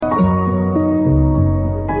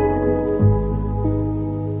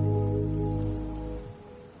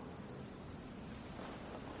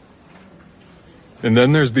And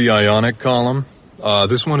then there's the Ionic column.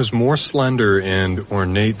 This one is more slender and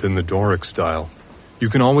ornate than the Doric style. You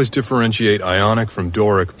can always differentiate Ionic from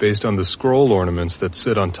Doric based on the scroll ornaments that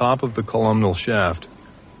sit on top of the columnal shaft.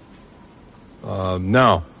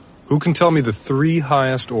 Now, who can tell me the 3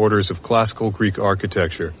 highest orders of classical Greek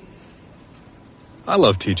architecture? I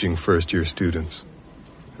love teaching first-year students.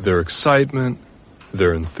 Their excitement,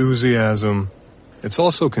 their enthusiasm, it's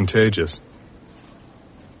also contagious.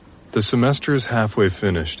 The semester is halfway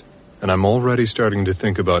finished, and I'm already starting to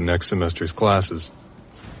think about next semester's classes.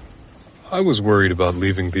 I was worried about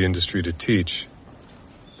leaving the industry to teach,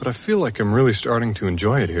 but I feel like I'm really starting to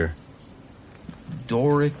enjoy it here.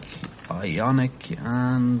 Doric, Ionic,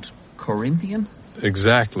 and Corinthian?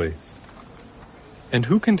 Exactly. And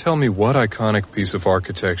who can tell me what iconic piece of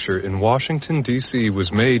architecture in Washington, D.C.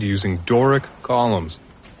 was made using Doric columns?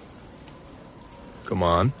 Come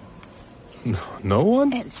on. No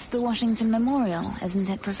one? It's the Washington Memorial, isn't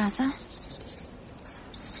it, Professor?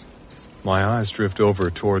 My eyes drift over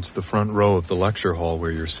towards the front row of the lecture hall where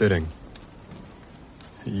you're sitting.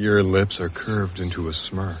 Your lips are curved into a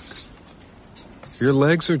smirk. Your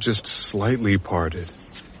legs are just slightly parted,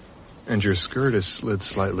 and your skirt is slid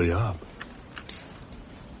slightly up.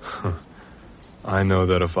 I know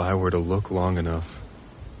that if I were to look long enough,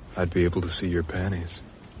 I'd be able to see your panties.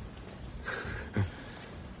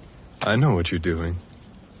 I know what you're doing.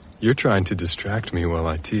 You're trying to distract me while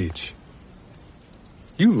I teach.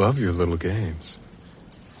 You love your little games.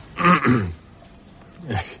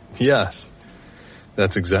 Yes,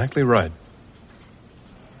 that's exactly right.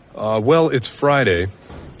 Well, it's Friday.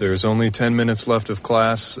 There's only 10 minutes left of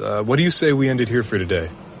class. What do you say we end it here for today?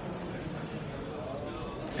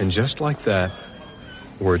 And just like that,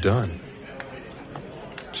 we're done.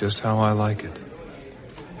 Just how I like it.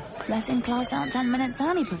 Letting class out 10 minutes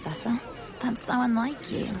early, Professor. That's so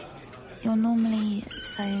unlike you. You're normally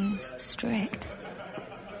so strict.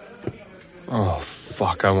 Oh,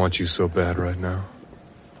 fuck, I want you so bad right now.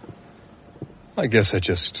 I guess I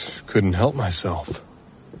just couldn't help myself.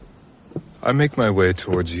 I make my way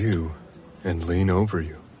towards you and lean over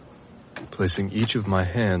you, placing each of my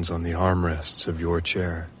hands on the armrests of your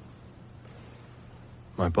chair.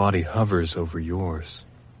 My body hovers over yours,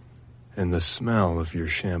 and the smell of your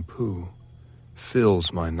shampoo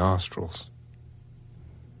fills my nostrils.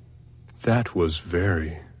 That was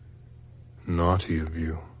very naughty of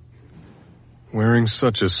you. Wearing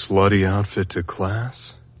such a slutty outfit to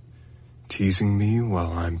class? Teasing me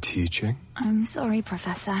while I'm teaching? I'm sorry,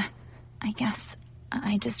 Professor. I guess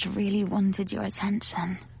I just really wanted your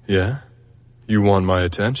attention. Yeah? You want my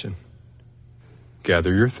attention?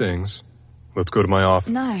 Gather your things. Let's go to my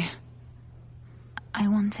office. No. I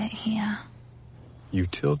want it here. You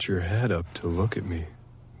tilt your head up to look at me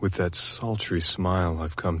with that sultry smile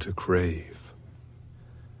I've come to crave.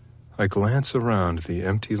 I glance around the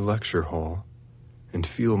empty lecture hall and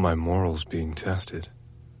feel my morals being tested.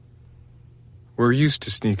 We're used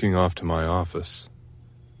to sneaking off to my office,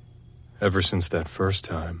 ever since that first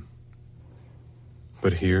time.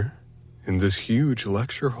 But here, in this huge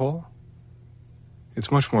lecture hall,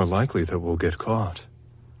 it's much more likely that we'll get caught.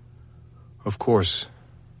 Of course,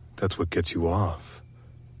 that's what gets you off,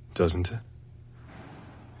 doesn't it?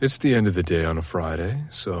 It's the end of the day on a Friday,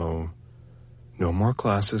 so no more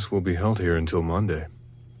classes will be held here until Monday.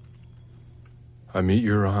 I meet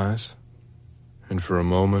your eyes, and for a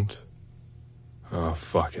moment, oh,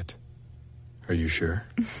 fuck it. Are you sure?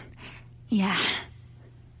 Yeah.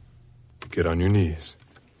 Get on your knees.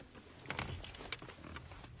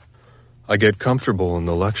 I get comfortable in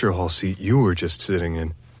the lecture hall seat you were just sitting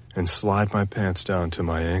in and slide my pants down to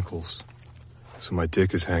my ankles, so my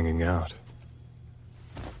dick is hanging out.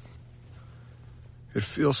 It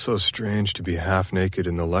feels so strange to be half naked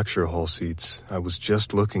in the lecture hall seats I was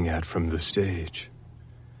just looking at from the stage.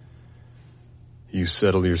 You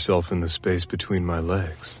settle yourself in the space between my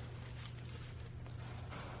legs.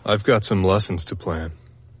 I've got some lessons to plan.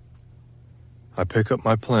 I pick up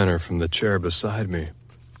my planner from the chair beside me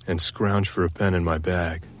and scrounge for a pen in my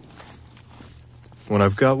bag. When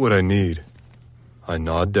I've got what I need, I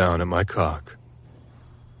nod down at my cock.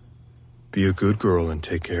 Be a good girl and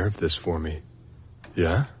take care of this for me.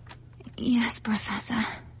 Yeah? Yes, Professor.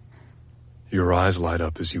 Your eyes light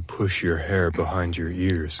up as you push your hair behind your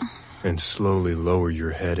ears and slowly lower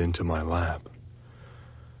your head into my lap.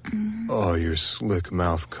 Oh, your slick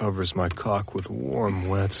mouth covers my cock with warm,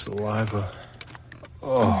 wet saliva.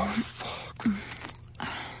 Oh, fuck.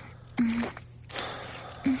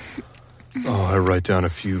 Oh, I write down a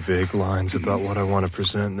few vague lines about what I want to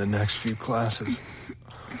present in the next few classes.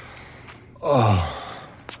 Oh,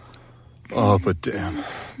 but damn.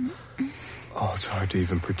 Oh, it's hard to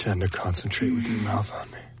even pretend to concentrate with your mouth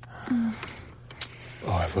on me.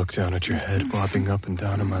 Oh, I look down at your head bobbing up and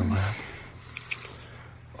down in my lap.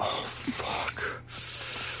 Oh, fuck.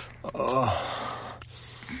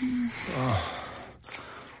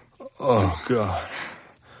 Oh, God.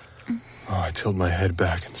 Oh, I tilt my head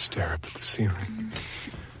back and stare up at the ceiling.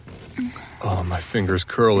 Oh, my fingers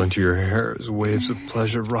curl into your hair as waves of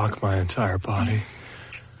pleasure rock my entire body.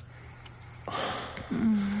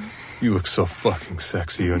 You look so fucking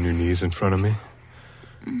sexy on your knees in front of me.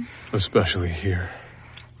 Especially here.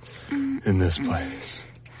 In this place.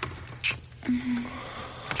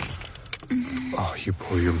 Oh, you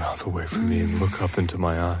pull your mouth away from me and look up into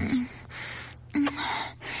my eyes.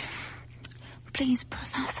 Please,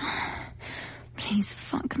 Professor. Please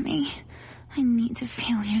fuck me. I need to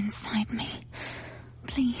feel you inside me.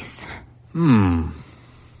 Please.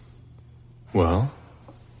 Well,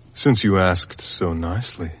 since you asked so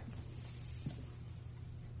nicely.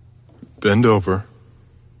 Bend over.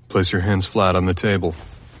 Place your hands flat on the table.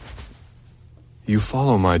 You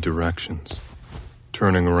follow my directions,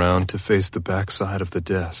 turning around to face the back side of the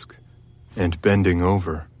desk and bending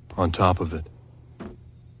over on top of it.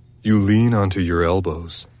 You lean onto your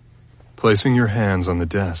elbows, placing your hands on the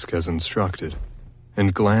desk as instructed,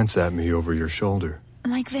 and glance at me over your shoulder.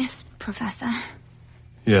 Like this, Professor?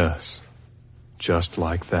 Yes, just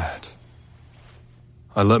like that.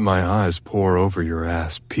 I let my eyes pore over your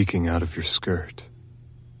ass peeking out of your skirt.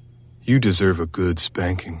 You deserve a good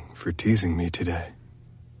spanking for teasing me today.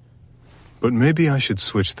 But maybe I should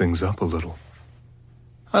switch things up a little.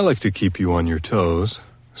 I like to keep you on your toes,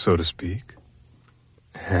 so to speak.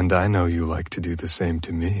 And I know you like to do the same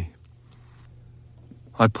to me.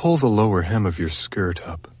 I pull the lower hem of your skirt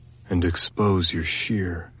up and expose your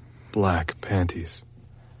sheer, black panties.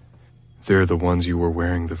 They're the ones you were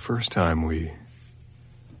wearing the first time we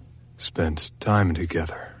spent time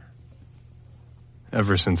together.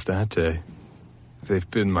 Ever since that day, they've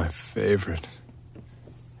been my favorite.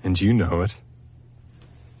 And you know it.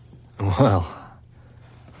 Well,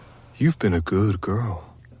 you've been a good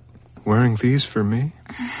girl. Wearing these for me?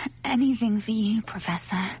 Anything for you,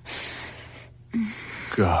 Professor.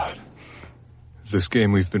 God. This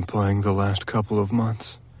game we've been playing the last couple of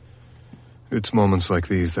months. It's moments like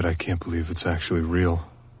these that I can't believe it's actually real.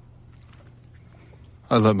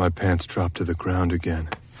 I let my pants drop to the ground again,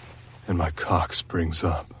 and my cock springs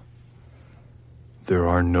up. There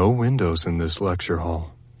are no windows in this lecture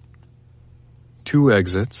hall. 2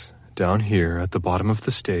 exits down here at the bottom of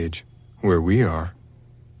the stage, where we are,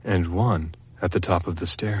 and 1 at the top of the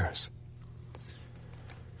stairs.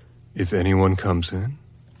 If anyone comes in,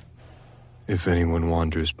 if anyone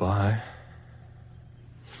wanders by,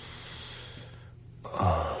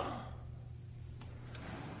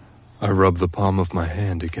 I rub the palm of my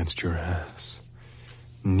hand against your ass,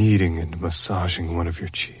 kneading and massaging one of your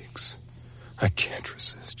cheeks. I can't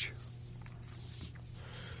resist you.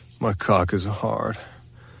 My cock is hard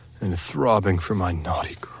and throbbing for my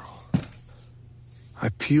naughty girl. I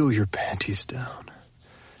peel your panties down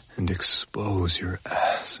and expose your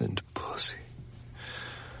ass and pussy.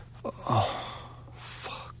 Oh,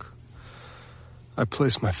 fuck. I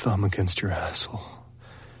place my thumb against your asshole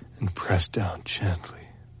and press down gently,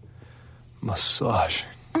 massaging.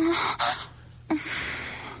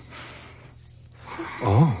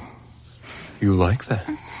 Oh, you like that?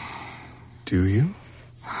 Do you?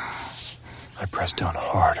 I press down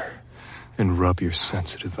harder and rub your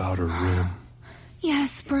sensitive outer rim.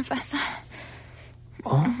 Yes, Professor.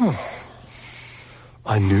 Oh,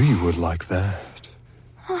 I knew you would like that.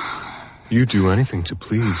 You'd do anything to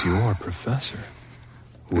please your professor,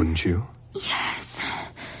 wouldn't you? Yes,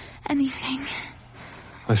 anything.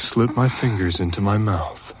 I slip my fingers into my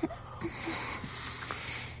mouth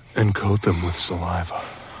and coat them with saliva.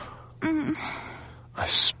 I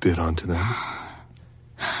spit onto them,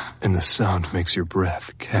 and the sound makes your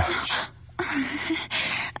breath catch.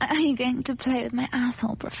 Are you going to play with my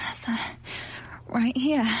asshole, Professor? Right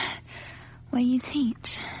here, where you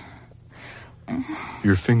teach.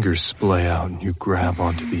 Your fingers splay out and you grab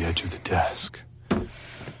onto the edge of the desk.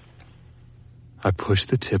 I push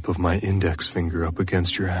the tip of my index finger up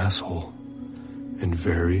against your asshole and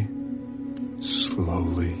very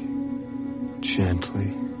slowly,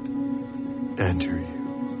 gently enter you.